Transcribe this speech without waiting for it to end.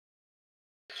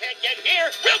Can't get here,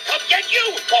 we'll come get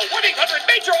you. Call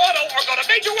 1-800-MAJOR-AUTO or go to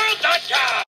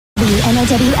MajorWorld.com.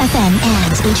 WNYL FM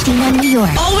and HD1 New York.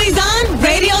 Always on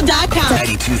radio.com.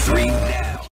 92.3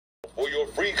 now. For your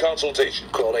free consultation,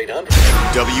 call 800.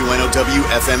 WNOW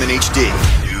FM and HD,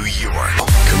 New York.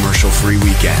 Commercial-free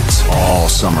weekends all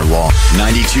summer long.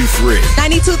 92.3.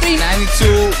 92.3.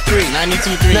 92.3.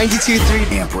 92.3.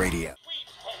 92.3. Amp Radio.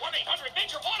 Call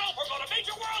 1-800-MAJOR-AUTO or go to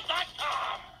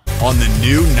MajorWorld.com. On the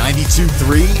new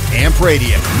 92.3 Amp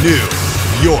Radio, New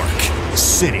York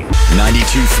City.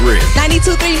 92.3.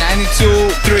 92.3.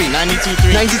 92.3.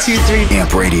 92.3. 92.3.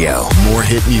 Amp Radio. More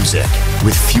hit music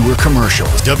with fewer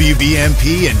commercials.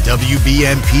 WBMP and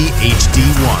WBMP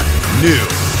HD1. New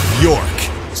York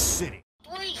City.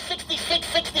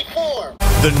 366.64.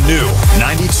 The new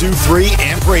 92.3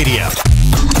 Amp Radio.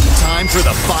 Time for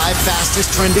the 5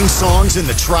 fastest trending songs in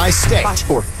the tri-state. 5,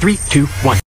 4, 3, 2,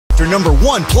 1. After number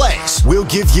 1 plays, we'll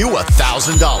give you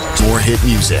 $1,000. More hit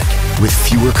music with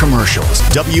fewer commercials.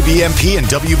 WBMP and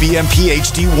WBMP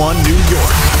HD1 New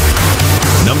York.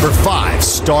 Number 5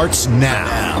 starts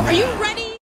now. Are you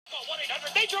ready? Call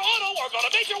 1-800-MAJOR-AUTO or go to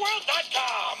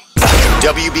MajorWorld.com.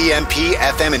 WBMP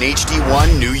FM and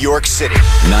HD1 New York City.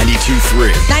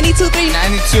 92.3. 92.3.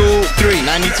 92.3.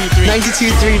 92.3.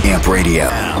 92.3. Amp Radio.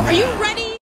 Are you ready?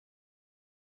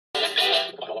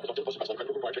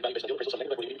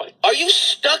 Are you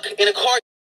stuck in a car?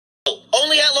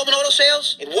 Only at Loman Auto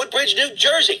Sales in Woodbridge, New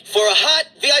Jersey. For a hot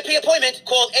VIP appointment,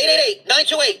 call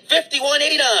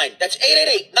 888-928-5189. That's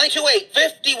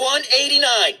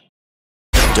 888-928-5189.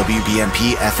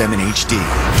 WBMP FM and HD.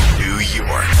 New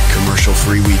York.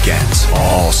 Commercial-free weekends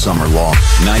all summer long.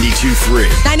 92.3.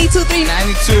 92.3.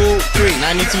 92.3.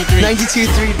 92.3.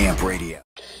 92.3. Amp Radio.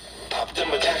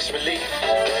 Optima Tax Relief.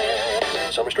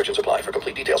 Some restrictions apply. For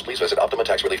complete details, please visit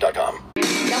OptimaTaxRelief.com.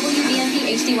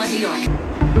 WBNP HD1 New York.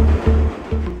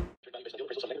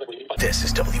 This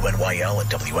is WNYL and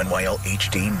WNYL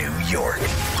HD New York.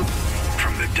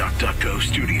 From the DuckDuckGo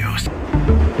studios.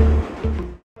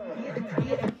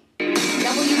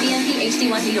 WBNP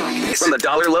HD1 New York. From the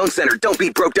Dollar Loan Center,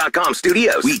 Don'tBeBroke.com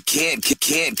studios. We can't.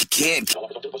 Just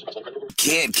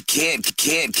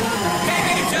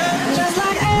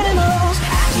like animals.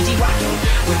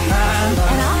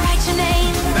 And I'll write your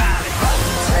name.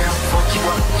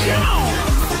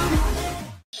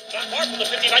 Not far from the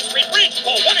 59th Street Bridge.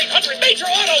 Call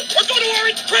 1-800-MAJOR-AUTO or go to our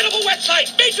incredible website,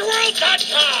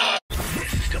 MajorWorld.com.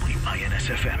 This is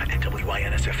WINS-FM and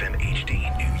WINS-FM HD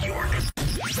New York.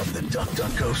 From the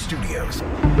DuckDuckGo studios.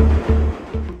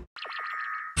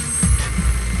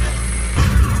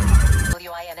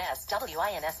 WINS,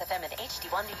 WINS-FM and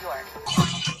HD1 New York.